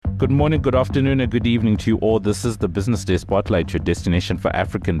Good morning, good afternoon, and good evening to you all. This is the Business Day Spotlight, your destination for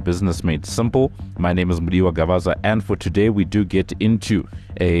African business made simple. My name is Mudiwa Gavaza, and for today, we do get into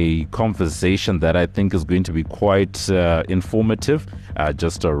a conversation that I think is going to be quite informative,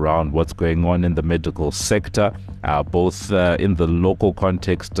 just around what's going on in the medical sector, both in the local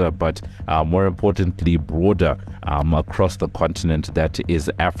context, but more importantly, broader across the continent that is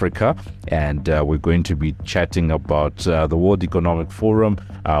Africa. And we're going to be chatting about the World Economic Forum,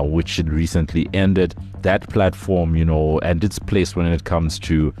 which recently ended. That platform, and its place when it comes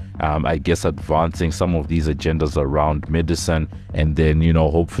to, I guess, advancing some of these agendas around medicine. And then,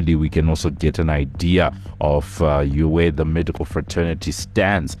 hopefully we can also get an idea of where the medical fraternity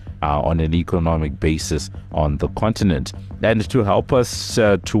stands on an economic basis on the continent. And to help us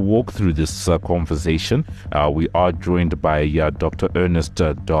to walk through this conversation, we are joined by Dr. Ernest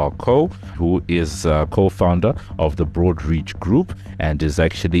Darko, who is co-founder of the Broadreach Group and is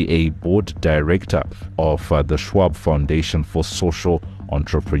actually a board director of the Schwab Foundation for Social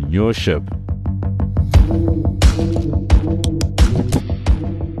Entrepreneurship.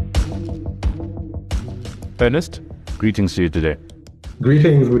 Ernest, greetings to you today.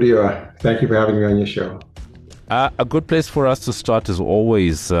 Greetings, Mudiwa. Thank you for having me on your show. A good place for us to start is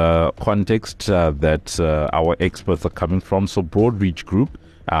always context that our experts are coming from. So Broadreach Group,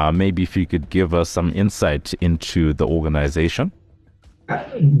 maybe if you could give us some insight into the organization.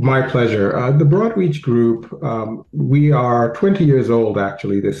 My pleasure. The Broadreach Group, we are 20 years old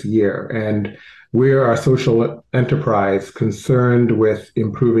actually this year, and we're a social enterprise concerned with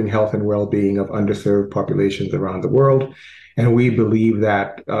improving health and well-being of underserved populations around the world. And we believe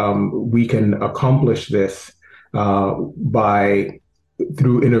that we can accomplish this through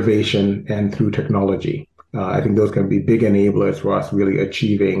innovation and through technology. I think those can be big enablers for us really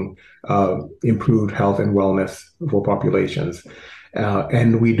achieving improved health and wellness for populations.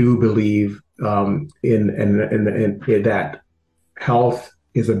 And we do believe in that health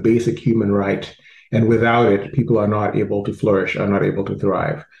is a basic human right, and without it, people are not able to flourish, are not able to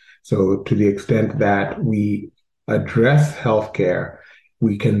thrive. So to the extent that we address healthcare,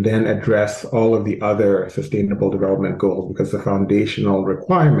 we can then address all of the other sustainable development goals, because the foundational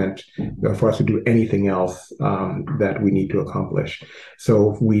requirement for us to do anything else that we need to accomplish.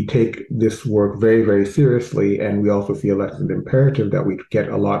 So we take this work very, very seriously, and we also feel that it's an imperative that we get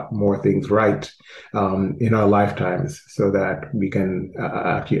a lot more things right in our lifetimes so that we can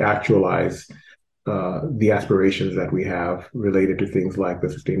actually actualize the aspirations that we have related to things like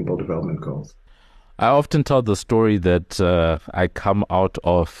the sustainable development goals. I often tell the story that I come out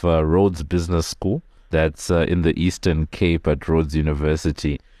of Rhodes Business School, that's in the Eastern Cape at Rhodes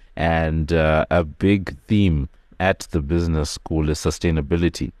University. And a big theme at the business school is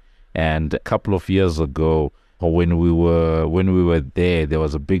sustainability. And a couple of years ago, when we were there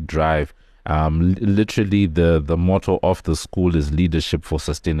was a big drive. Literally, the motto of the school is leadership for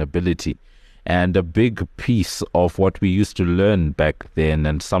sustainability. And a big piece of what we used to learn back then,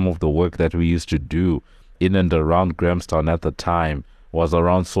 and some of the work that we used to do in and around Grahamstown at the time, was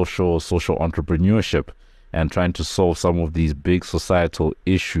around social entrepreneurship and trying to solve some of these big societal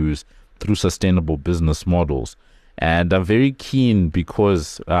issues through sustainable business models. And I'm very keen,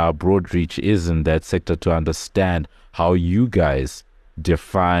 because Broadreach is in that sector, to understand how you guys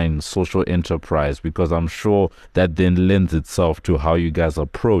define social enterprise, because I'm sure that then lends itself to how you guys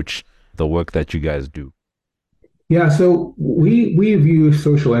approach the work that you guys do. Yeah, so we view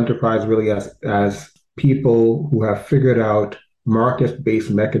social enterprise really as people who have figured out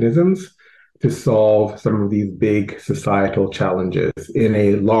market-based mechanisms to solve some of these big societal challenges in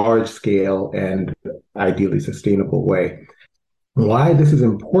a large scale and ideally sustainable way. Why this is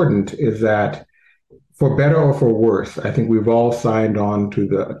important is that, for better or for worse, I think we've all signed on to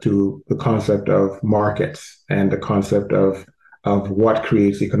the concept of markets and the concept of what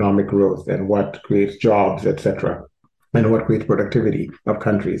creates economic growth and what creates jobs, et cetera, and what creates productivity of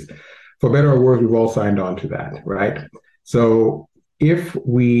countries. For better or worse, we've all signed on to that, right? So if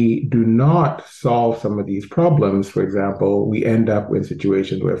we do not solve some of these problems, for example, we end up in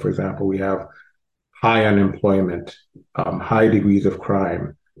situations where, for example, we have high unemployment, high degrees of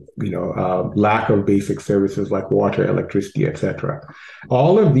crime, lack of basic services like water, electricity, et cetera.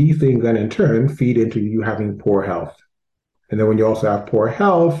 All of these things then in turn feed into you having poor health. And then when you also have poor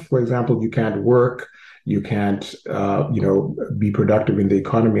health, for example, you can't work, you can't, be productive in the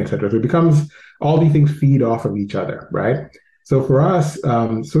economy, et cetera. So it becomes, all these things feed off of each other, right? So for us,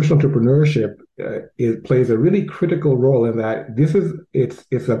 social entrepreneurship it plays a really critical role in that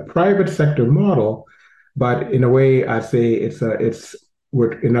it's a private sector model, but in a way, I'd say it's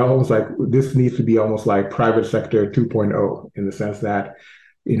almost like this needs to be almost like private sector 2.0, in the sense that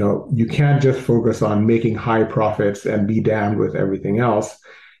you can't just focus on making high profits and be damned with everything else.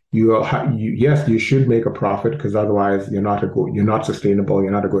 Yes, you should make a profit because otherwise you're not sustainable.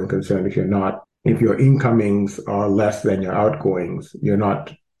 You're not a going concern if your incomings are less than your outgoings. You're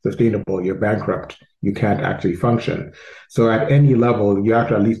not sustainable. You're bankrupt. You can't actually function. So at any level, you have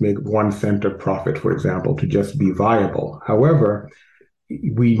to at least make 1 cent of profit, for example, to just be viable. However,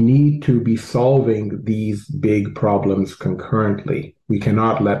 we need to be solving these big problems concurrently. We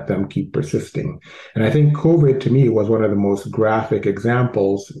cannot let them keep persisting. And I think COVID to me was one of the most graphic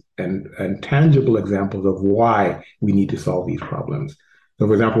examples and tangible examples of why we need to solve these problems. So,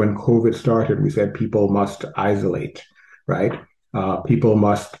 for example, when COVID started, we said people must isolate, right? People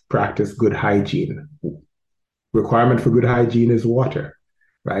must practice good hygiene. Requirement for good hygiene is water,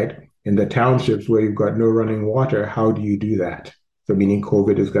 right? In the townships where you've got no running water, how do you do that? So meaning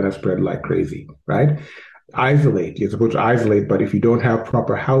COVID is going to spread like crazy, right? Isolate. You're supposed to isolate, but if you don't have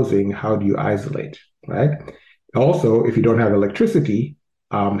proper housing, how do you isolate, right? Also, if you don't have electricity,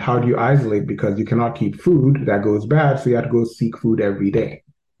 how do you isolate? Because you cannot keep food that goes bad, so you have to go seek food every day,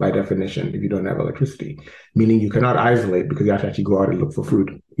 by definition, if you don't have electricity. Meaning you cannot isolate because you have to actually go out and look for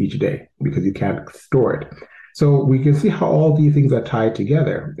food each day because you can't store it. So we can see how all these things are tied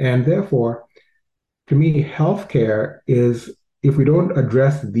together. And therefore, to me, healthcare is, if we don't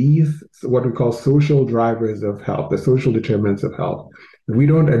address these, what we call social drivers of health, the social determinants of health, if we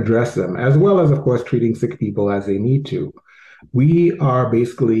don't address them, as well as, of course, treating sick people as they need to, we are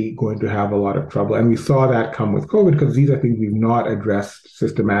basically going to have a lot of trouble. And we saw that come with COVID because these are things we've not addressed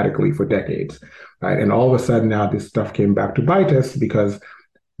systematically for decades, right? And all of a sudden now this stuff came back to bite us because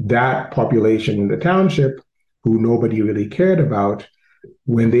that population in the township who nobody really cared about,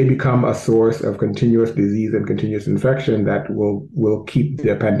 when they become a source of continuous disease and continuous infection that will keep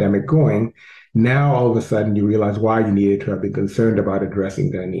the pandemic going, now all of a sudden you realize why you needed to have been concerned about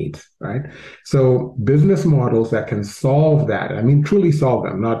addressing their needs, right? So business models that can solve that, I mean, truly solve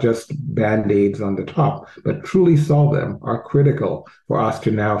them, not just band-aids on the top, but truly solve them, are critical for us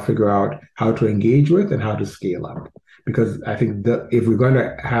to now figure out how to engage with and how to scale up. Because I think that if we're going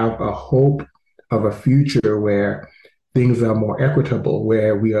to have a hope of a future where things are more equitable,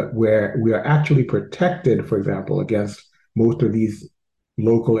 where we are actually protected, for example, against most of these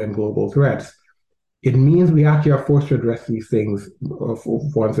local and global threats, it means we actually are forced to address these things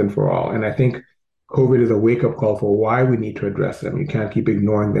once and for all. And I think COVID is a wake-up call for why we need to address them. You can't keep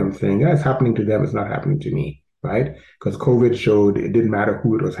ignoring them, saying, yeah, it's happening to them, it's not happening to me, right? Because COVID showed it didn't matter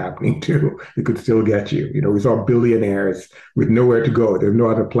who it was happening to, it could still get you. We saw billionaires with nowhere to go. There's no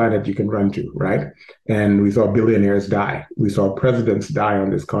other planet you can run to, right? And we saw billionaires die. We saw presidents die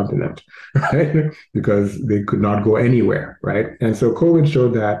on this continent, right? Because they could not go anywhere, right? And so COVID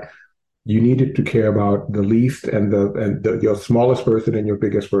showed that you needed to care about the least and your smallest person and your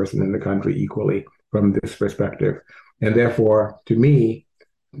biggest person in the country equally from this perspective. And therefore, to me,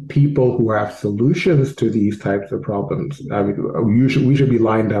 people who have solutions to these types of problems, I mean, we should be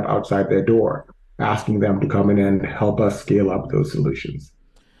lined up outside their door, asking them to come in and help us scale up those solutions.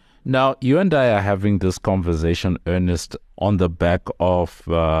 Now, you and I are having this conversation, Ernest, on the back of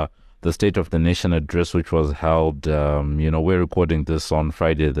the State of the Nation address, which was held, we're recording this on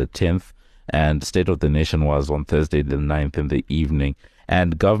Friday the 10th, and State of the Nation was on Thursday the 9th in the evening.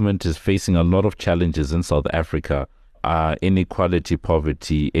 And government is facing a lot of challenges in South Africa. Inequality,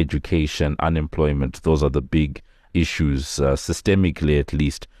 poverty, education, unemployment. Those are the big issues, systemically at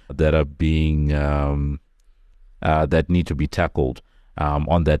least, that are being, that need to be tackled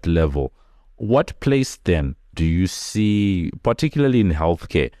on that level. What place then do you see, particularly in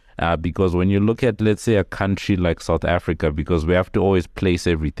healthcare? Because when you look at, let's say, a country like South Africa, because we have to always place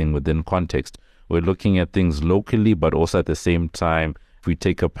everything within context, we're looking at things locally, but also at the same time, if we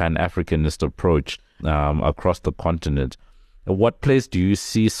take a Pan-Africanist approach across the continent, what place do you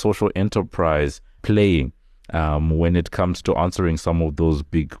see social enterprise playing when it comes to answering some of those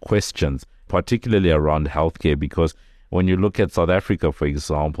big questions, particularly around healthcare? Because when you look at South Africa, for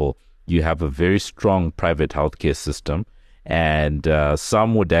example, you have a very strong private healthcare system, and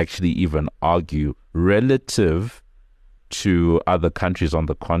some would actually even argue, relative to other countries on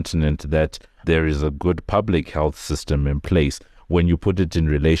the continent, that there is a good public health system in place when you put it in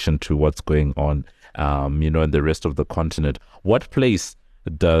relation to what's going on, in the rest of the continent. What place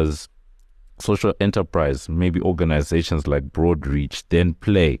does social enterprise, maybe organizations like Broadreach, then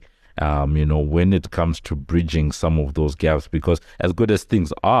play, when it comes to bridging some of those gaps? Because as good as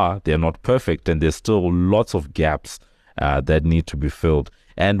things are, they're not perfect, and there's still lots of gaps that need to be filled.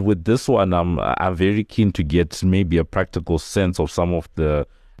 And with this one, I'm very keen to get maybe a practical sense of some of the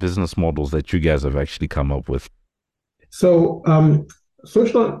business models that you guys have actually come up with. So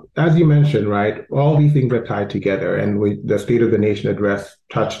social, as you mentioned, right, all these things are tied together. And the State of the Nation address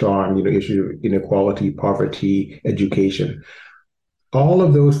touched on, issues of inequality, poverty, education. All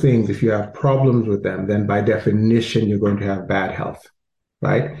of those things, if you have problems with them, then by definition, you're going to have bad health,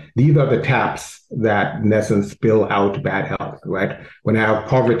 right? These are the taps that, in essence, spill out bad health, right? When I have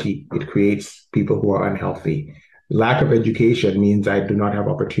poverty, it creates people who are unhealthy. Lack of education means I do not have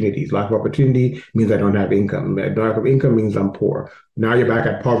opportunities. Lack of opportunity means I don't have income. Lack of income means I'm poor. Now you're back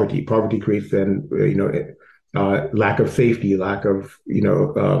at poverty. Poverty creates then, lack of safety, lack of,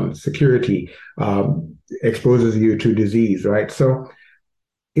 security, exposes you to disease, right? So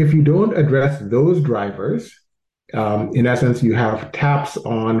if you don't address those drivers, in essence, you have taps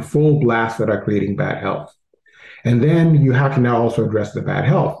on full blast that are creating bad health. And then you have to now also address the bad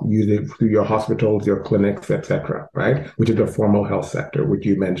health, usually through your hospitals, your clinics, et cetera, right? Which is the formal health sector, which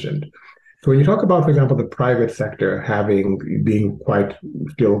you mentioned. So when you talk about, for example, the private sector being quite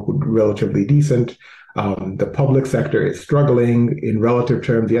still relatively decent, the public sector is struggling in relative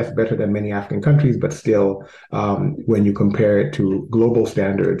terms, yes, better than many African countries, but still, when you compare it to global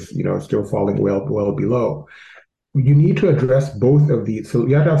standards, still falling well below. You need to address both of these. So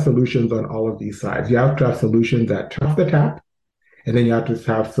you have to have solutions on all of these sides. You have to have solutions that tough the tap, and then you have to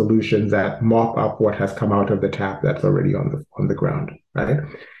have solutions that mop up what has come out of the tap that's already on the ground, right?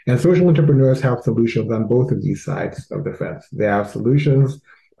 And social entrepreneurs have solutions on both of these sides of the fence. They have solutions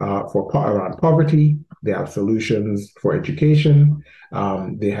around poverty. They have solutions for education.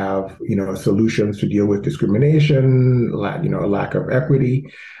 They have solutions to deal with discrimination, lack of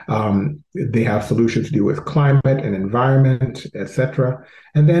equity. They have solutions to deal with climate and environment, etc.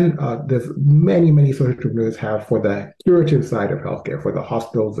 And then there's many social entrepreneurs have for the curative side of healthcare, for the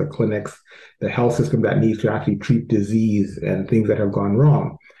hospitals, the clinics, the health system that needs to actually treat disease and things that have gone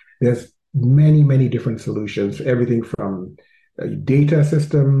wrong. There's many different solutions, everything from data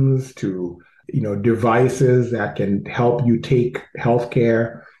systems to devices that can help you take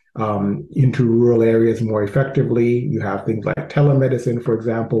healthcare into rural areas more effectively. You have things like telemedicine, for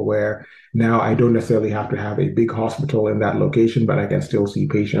example, where now I don't necessarily have to have a big hospital in that location, but I can still see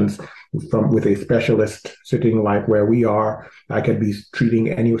patients with a specialist sitting like where we are. I could be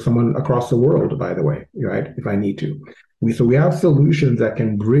treating someone across the world, by the way, right, if I need to. So we have solutions that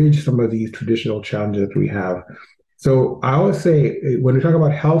can bridge some of these traditional challenges that we have. So I always say when we talk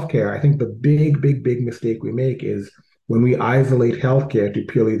about healthcare, I think the big mistake we make is when we isolate healthcare to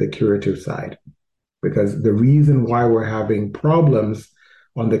purely the curative side. Because the reason why we're having problems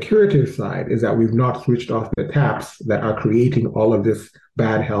on the curative side is that we've not switched off the taps that are creating all of this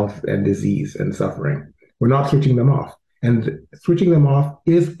bad health and disease and suffering. We're not switching them off. And switching them off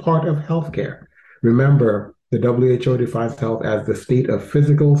is part of healthcare. Remember, the WHO defines health as the state of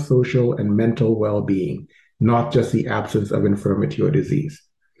physical, social, and mental well-being, not just the absence of infirmity or disease.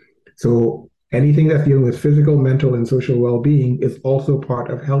 So anything that's dealing with physical, mental, and social well-being is also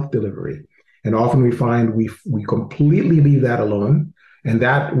part of health delivery. And often we find we completely leave that alone, and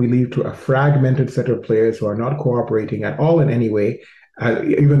that we leave to a fragmented set of players who are not cooperating at all in any way,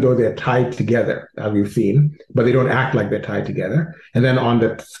 even though they're tied together, as we've seen, but they don't act like they're tied together. And then on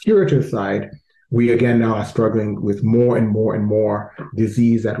the curative side, we again now are struggling with more and more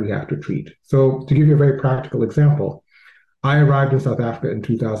disease that we have to treat. So to give you a very practical example, I arrived in South Africa in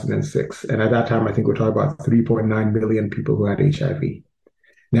 2006. And at that time, I think we're talking about 3.9 million people who had HIV.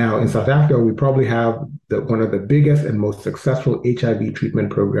 Now, in South Africa, we probably have one of the biggest and most successful HIV treatment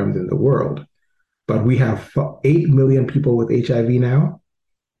programs in the world. But we have 8 million people with HIV now.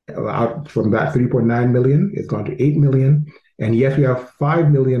 Out from that 3.9 million, it's gone to 8 million. And yet we have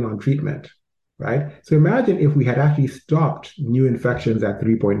 5 million on treatment. Right? So imagine if we had actually stopped new infections at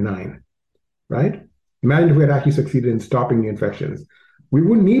 3.9, right? Imagine if we had actually succeeded in stopping new infections. We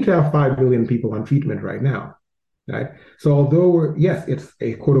wouldn't need to have 5 billion people on treatment right now, right? So although, yes, it's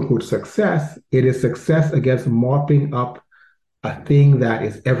a quote unquote success, it is success against mopping up a thing that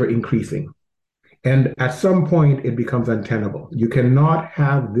is ever increasing. And at some point, it becomes untenable. You cannot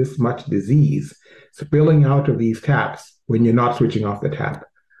have this much disease spilling out of these taps when you're not switching off the tap.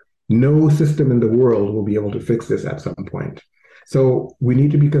 No system in the world will be able to fix this at some point. So we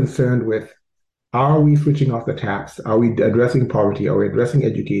need to be concerned with, are we switching off the taps? Are we addressing poverty? Are we addressing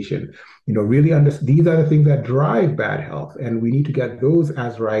education? Really these are the things that drive bad health. And we need to get those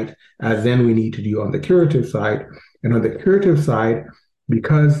as right as then we need to do on the curative side. And on the curative side,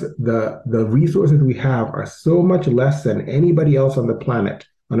 because the resources we have are so much less than anybody else on the planet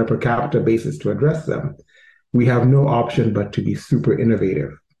on a per capita basis to address them, we have no option but to be super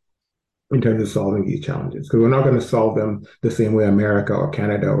innovative. in terms of solving these challenges, because we're not going to solve them the same way America or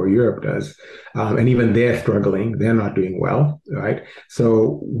Canada or Europe does. And even they're struggling, they're not doing well, right?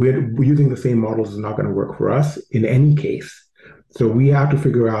 So we're using the same models is not going to work for us in any case. So we have to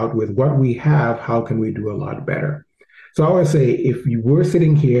figure out with what we have, how can we do a lot better? So I always say, if you were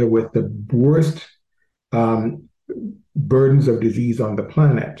sitting here with the worst um, burdens of disease on the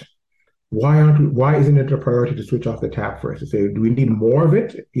planet, why isn't it a priority to switch off the tap first, to say, do we need more of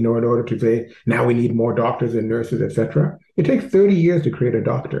it, in order to say now we need more doctors and nurses, etc.? It takes 30 years to create a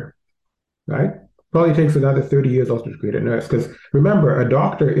doctor, right? Probably takes another 30 years also to create a nurse, because remember, a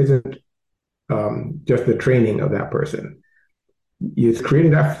doctor isn't just the training of that person. It's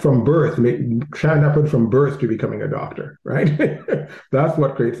creating that from birth, trying that person from birth to becoming a doctor, right? That's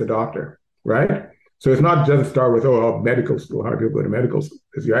what creates a doctor, right? So it's not just start with, medical school, how do people go to medical school,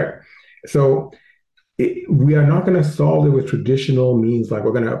 right? So we are not going to solve it with traditional means like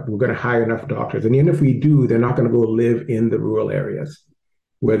we're going to hire enough doctors, and even if we do, they're not going to go live in the rural areas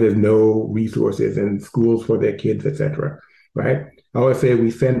where there's no resources and schools for their kids, etc. Right? I always say we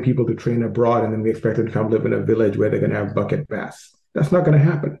send people to train abroad, and then we expect them to come live in a village where they're going to have bucket baths. That's not going to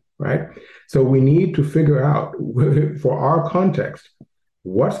happen, right? So we need to figure out for our context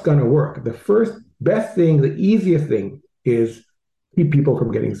what's going to work. The first best thing, the easiest thing is keep people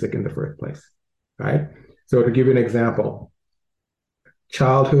from getting sick in the first place, right? So to give you an example,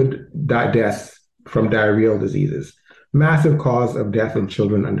 childhood deaths from diarrheal diseases, massive cause of death in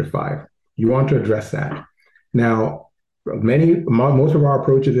children under 5. You want to address that. Now, most of our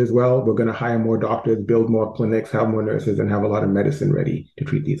approaches as well, we're going to hire more doctors, build more clinics, have more nurses, and have a lot of medicine ready to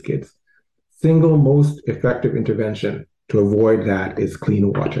treat these kids. Single most effective intervention to avoid that is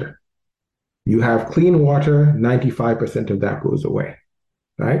clean water. You have clean water, 95% of that goes away,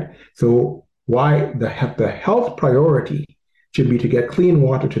 right? So why the health priority should be to get clean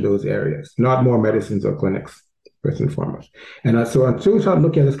water to those areas, not more medicines or clinics, first and foremost. And so until we start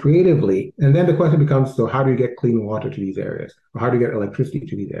looking at this creatively, and then the question becomes, so how do you get clean water to these areas? Or how do you get electricity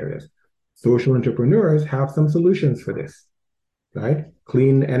to these areas? Social entrepreneurs have some solutions for this, right?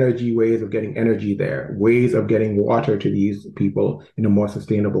 Clean energy ways of getting energy there, ways of getting water to these people in a more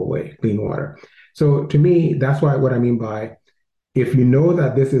sustainable way, clean water. So to me, that's what I mean by, if you know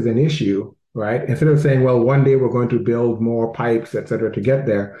that this is an issue, right? Instead of saying, well, one day we're going to build more pipes, et cetera, to get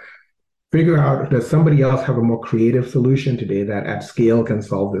there, figure out, does somebody else have a more creative solution today that at scale can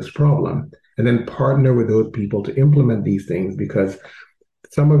solve this problem? And then partner with those people to implement these things, because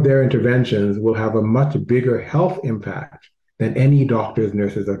some of their interventions will have a much bigger health impact than any doctors,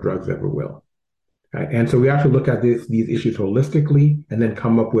 nurses, or drugs ever will. Right? And so we have to look at these issues holistically, and then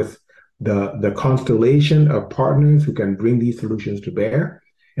come up with the constellation of partners who can bring these solutions to bear.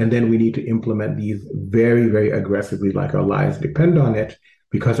 And then we need to implement these very, very aggressively, like our lives depend on it,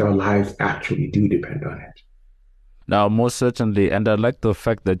 because our lives actually do depend on it. Now, most certainly, and I like the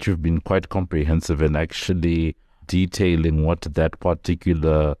fact that you've been quite comprehensive in actually detailing what that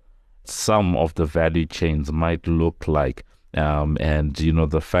particular sum of the value chains might look like. And,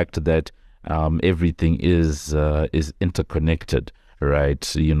 the fact that everything is interconnected, right?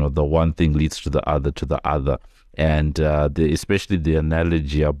 The one thing leads to the other. And especially the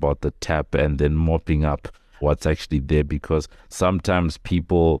analogy about the tap and then mopping up what's actually there, because sometimes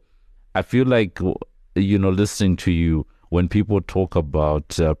people, I feel like, listening to you, when people talk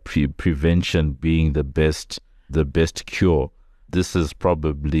about prevention being the best cure, this is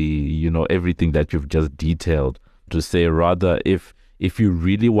probably, everything that you've just detailed, to say rather, if you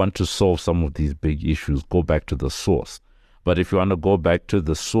really want to solve some of these big issues, go back to the source. But if you want to go back to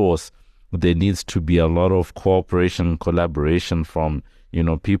the source, there needs to be a lot of cooperation, collaboration from,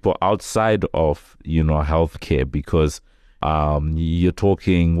 people outside of, healthcare, because you're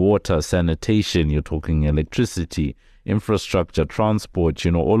talking water, sanitation, you're talking electricity, infrastructure, transport,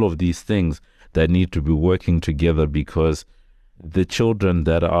 all of these things that need to be working together, because the children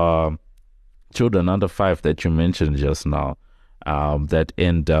under 5 that you mentioned just now, that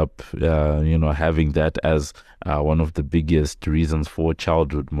end up, having that as one of the biggest reasons for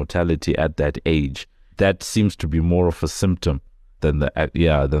childhood mortality at that age, that seems to be more of a symptom than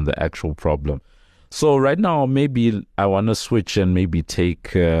the actual problem. So right now, maybe I want to switch and maybe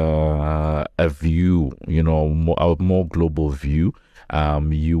take a view, a more global view.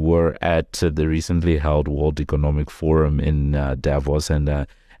 You were at the recently held World Economic Forum in Davos, and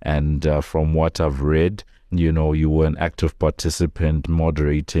from what I've read, you were an active participant,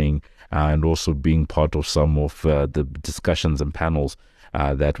 moderating, and also being part of some of the discussions and panels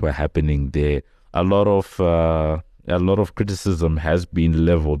that were happening there. A lot of criticism has been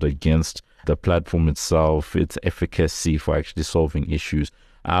leveled against the platform itself, its efficacy for actually solving issues.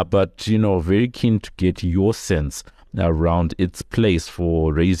 But, very keen to get your sense around its place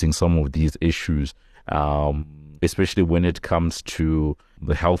for raising some of these issues, especially when it comes to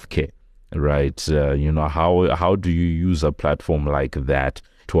the healthcare, right? How do you use a platform like that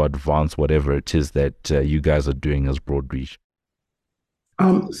to advance whatever it is that you guys are doing as Broadreach?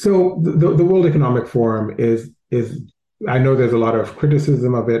 So the World Economic Forum is I know there's a lot of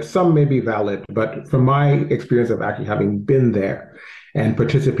criticism of it. Some may be valid, but from my experience of actually having been there and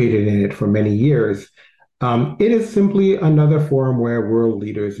participated in it for many years, it is simply another forum where world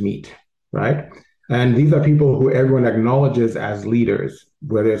leaders meet, right? And these are people who everyone acknowledges as leaders,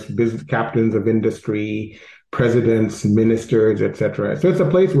 whether it's business captains of industry, presidents, ministers, etc. So it's a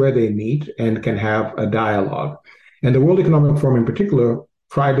place where they meet and can have a dialogue. And the World Economic Forum in particular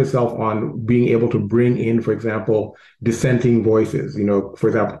pride itself on being able to bring in, for example, dissenting voices, for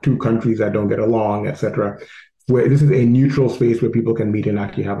example, two countries that don't get along, etc., where this is a neutral space where people can meet and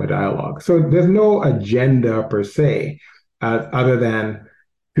actually have a dialogue. So there's no agenda per se, other than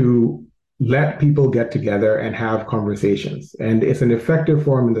to let people get together and have conversations. And it's an effective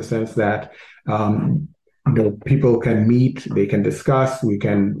forum in the sense that people can meet, they can discuss, we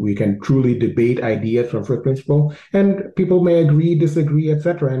can truly debate ideas from first principle, and people may agree, disagree,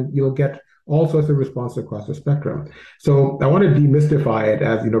 etc., and you'll get all sorts of responses across the spectrum. So I want to demystify it,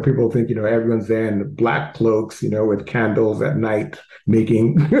 as people think everyone's there in black cloaks, with candles at night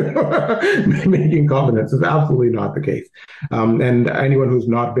making making comments. It's absolutely not the case. And anyone who's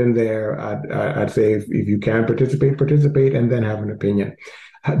not been there, I'd say if you can participate, and then have an opinion.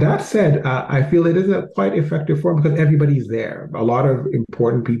 That said, I feel it is a quite effective forum because everybody's there. A lot of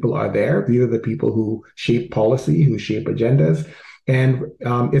important people are there. These are the people who shape policy, who shape agendas. And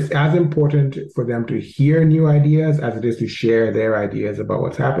it's as important for them to hear new ideas as it is to share their ideas about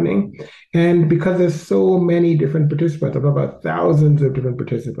what's happening. And because there's so many different participants, about thousands of different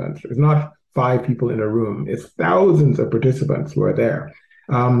participants, it's not 5 people in a room, it's thousands of participants who are there.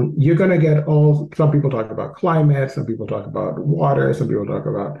 You're going to get some people talk about climate, some people talk about water, some people talk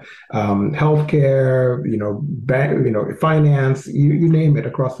about healthcare, finance, you name it,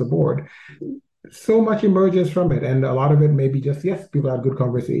 across the board. So much emerges from it, and a lot of it may be just, yes, people have good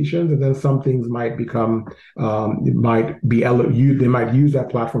conversations, and then some things might become, they might use that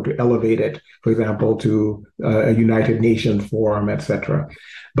platform to elevate it, for example, to a United Nations forum, etc.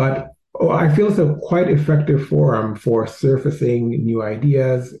 But I feel it's a quite effective forum for surfacing new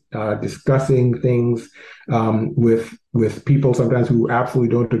ideas, discussing things with people sometimes who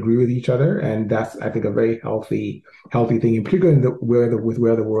absolutely don't agree with each other, and that's, I think, a very healthy thing, in particular with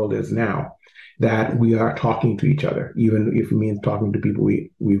where the world is now, that we are talking to each other, even if it means talking to people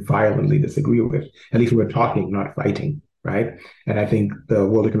we violently disagree with. At least we're talking, not fighting. Right. And I think the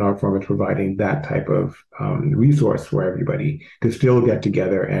World Economic Forum is providing that type of resource for everybody to still get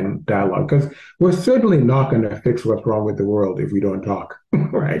together and dialogue, because we're certainly not going to fix what's wrong with the world if we don't talk.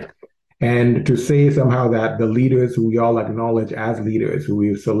 Right. And to say somehow that the leaders who we all acknowledge as leaders who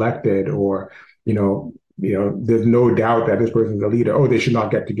we've selected, or, there's no doubt that this person's a leader, they should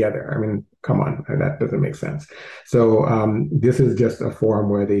not get together. I mean, come on, that doesn't make sense. So this is just a forum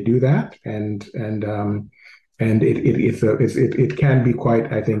where they do that. And it can be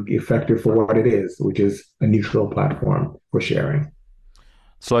quite, I think, effective for what it is, which is a neutral platform for sharing.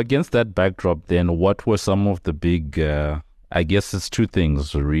 So against that backdrop, then, what were some of the big, I guess it's 2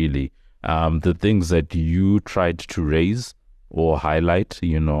 things, really, the things that you tried to raise or highlight,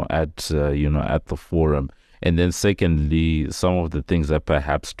 at the forum, and then secondly, some of the things that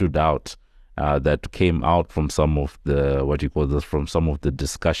perhaps stood out, that came out from some of the, from some of the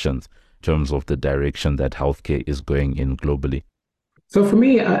discussions, terms of the direction that healthcare is going in globally? So for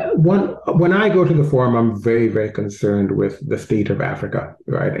me, when I go to the forum, I'm very, very concerned with the state of Africa,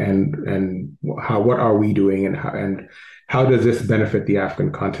 right? And what are we doing, and how does this benefit the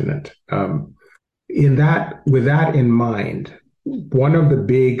African continent? With that in mind, one of the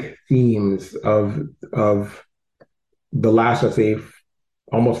big themes of the last, let's say,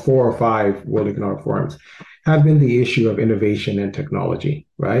 almost 4 or 5 World Economic Forums has been the issue of innovation and technology,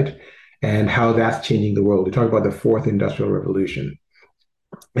 right? And how that's changing the world. We talk about the 4th industrial revolution.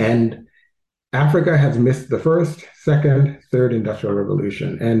 And Africa has missed the 1st, 2nd, 3rd industrial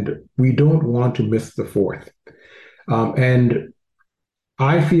revolution, and we don't want to miss the 4th. And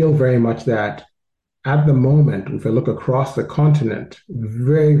I feel very much that at the moment, if I look across the continent,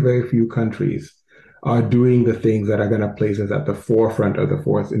 very, very few countries are doing the things that are going to place us at the forefront of the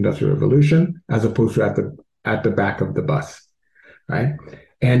 4th industrial revolution, as opposed to at the back of the bus, right?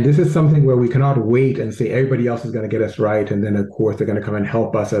 And this is something where we cannot wait and say everybody else is going to get us right, and then of course they're going to come and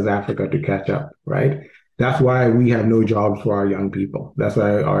help us as Africa to catch up, right? That's why we have no jobs for our young people. That's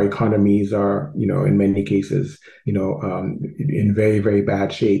why our economies are, in many cases, in very, very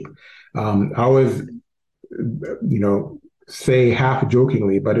bad shape. I always, say half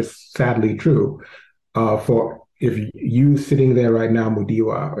jokingly, but it's sadly true. For if you sitting there right now,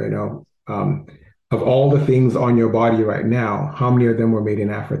 Mudiwa, of all the things on your body right now, how many of them were made in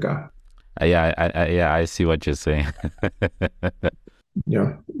Africa? Yeah, I see what you're saying.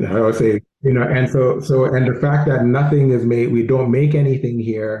 I would say, and and the fact that nothing is made, we don't make anything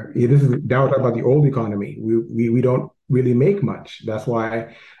here. This is now talking about the old economy. We don't really make much. That's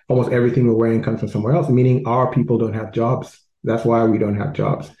why almost everything we're wearing comes from somewhere else, meaning our people don't have jobs. That's why we don't have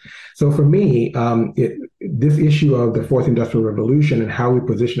jobs. So for me, this issue of the fourth industrial revolution and how we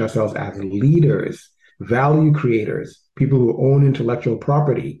position ourselves as leaders, value creators, people who own intellectual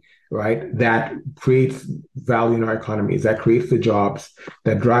property, right? That creates value in our economies, that creates the jobs,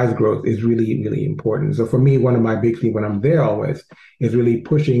 that drives growth is really, really important. So for me, one of my big things when I'm there always is really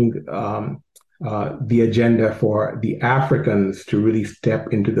pushing the agenda for the Africans to really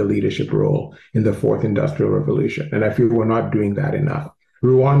step into the leadership role in the fourth industrial revolution. And I feel we're not doing that enough.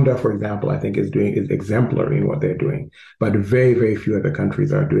 Rwanda, for example, I think is exemplary in what they're doing, but very, very few other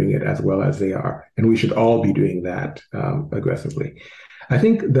countries are doing it as well as they are, and we should all be doing that aggressively. I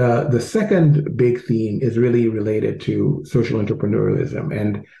think the second big theme is really related to social entrepreneurialism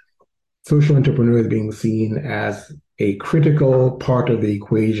and social entrepreneurs being seen as a critical part of the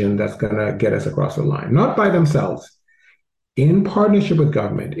equation that's going to get us across the line, not by themselves, in partnership with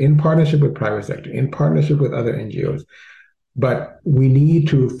government, in partnership with private sector, in partnership with other NGOs. But we need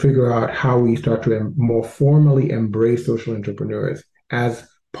to figure out how we start to more formally embrace social entrepreneurs as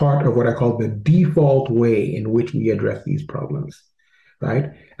part of what I call the default way in which we address these problems, right?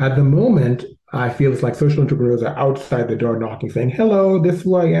 At the moment, I feel it's like social entrepreneurs are outside the door knocking, saying, hello, this is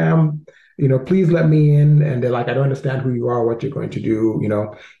who I am. Please let me in. And they're like, I don't understand who you are, what you're going to do.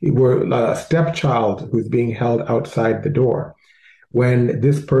 We're a stepchild who's being held outside the door when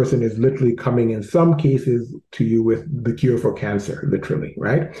this person is literally coming in some cases to you with the cure for cancer, literally,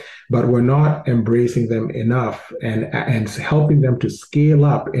 right? But we're not embracing them enough and helping them to scale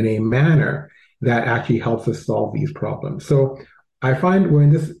up in a manner that actually helps us solve these problems. So I find we're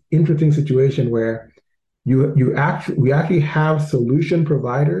in this interesting situation where we actually have solution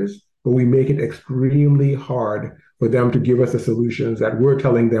providers, but we make it extremely hard for them to give us the solutions that we're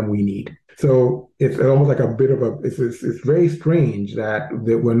telling them we need. So it's almost like a bit of it's very strange that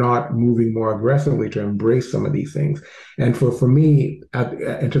we're not moving more aggressively to embrace some of these things. And for me,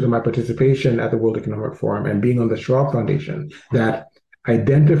 in terms of my participation at the World Economic Forum and being on the Schwab Foundation, that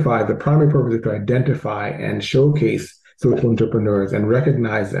the primary purpose is to identify and showcase social entrepreneurs and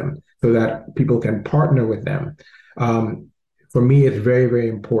recognize them so that people can partner with them. For me, it's very, very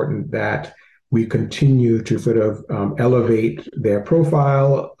important that we continue to sort of elevate their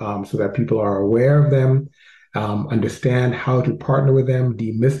profile so that people are aware of them, understand how to partner with them,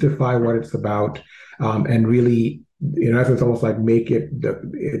 demystify what it's about, and really, in essence, almost like give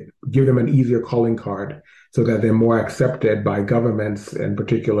them an easier calling card so that they're more accepted by governments in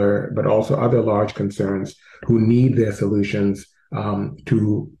particular, but also other large concerns who need their solutions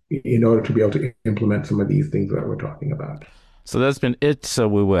in order to be able to implement some of these things that we're talking about. So that's been it. So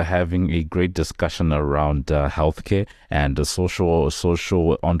we were having a great discussion around healthcare and social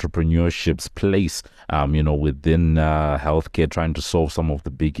entrepreneurship's place, within healthcare, trying to solve some of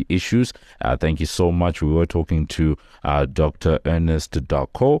the big issues. Thank you so much. We were talking to Dr. Ernest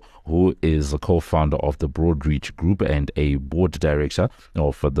Darko, who is a co-founder of the Broadreach Group and a board director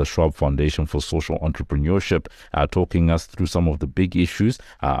of the Schwab Foundation for Social Entrepreneurship, talking us through some of the big issues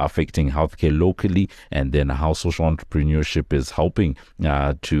affecting healthcare locally, and then how social entrepreneurship is helping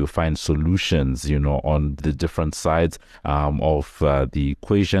to find solutions, on the different sides of the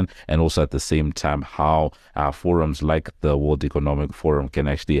equation, and also at the same time how forums like the World Economic Forum can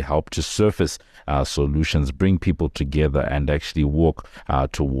actually help to surface solutions, bring people together, and actually walk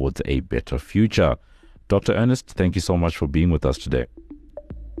towards a better future. Dr. Ernest, thank you so much for being with us today.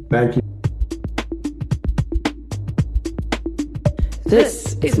 Thank you.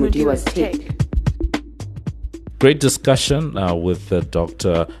 This is Mudiwa's Take. Great discussion with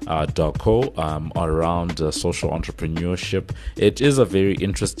Dr. Darko around social entrepreneurship. It is a very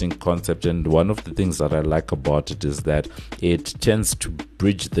interesting concept, and one of the things that I like about it is that it tends to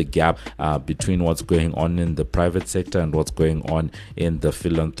bridge the gap between what's going on in the private sector and what's going on in the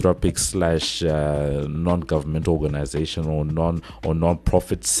philanthropic / non-government organization or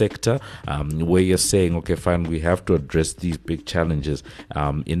non-profit sector, where you're saying, okay, fine, we have to address these big challenges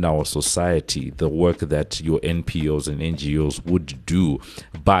in our society. The work that your NPO NPOs and NGOs would do,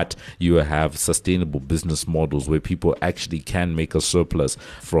 but you have sustainable business models where people actually can make a surplus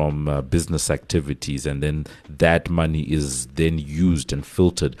from business activities, and then that money is then used and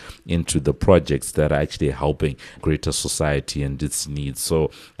filtered into the projects that are actually helping greater society and its needs.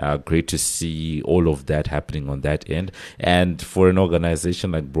 So great to see all of that happening on that end. And for an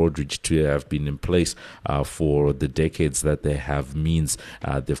organization like Broadridge to have been in place for the decades that they have means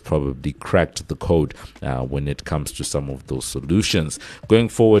they've probably cracked the code when it comes to some of those solutions. Going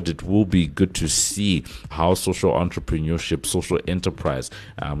forward, it will be good to see how social entrepreneurship, social enterprise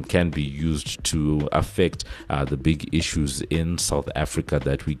can be used to affect the big issues in South Africa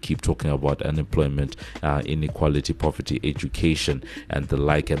that we keep talking about: unemployment, inequality, poverty, education, and the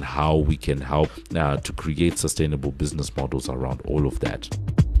like, and how we can help to create sustainable business models around all of that.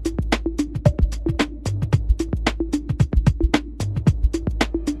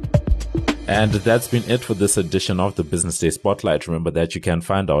 And that's been it for this edition of the Business Day Spotlight. Remember that you can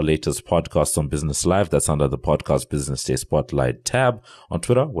find our latest podcast on Business Live. That's under the podcast Business Day Spotlight tab. On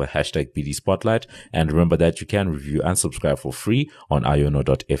Twitter, we're #BD Spotlight. And remember that you can review and subscribe for free on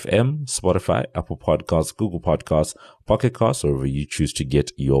iono.fm, Spotify, Apple Podcasts, Google Podcasts, Pocket Casts, or wherever you choose to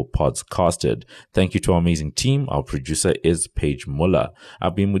get your pods casted. Thank you to our amazing team. Our producer is Paige Muller.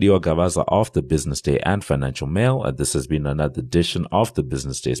 I've been Mudiwa Gavaza of the Business Day and Financial Mail, and this has been another edition of the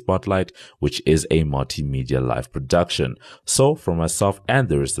Business Day Spotlight, which is a multimedia live production. So from myself and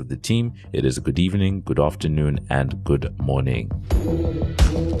the rest of the team, it is good evening, good afternoon, and good morning.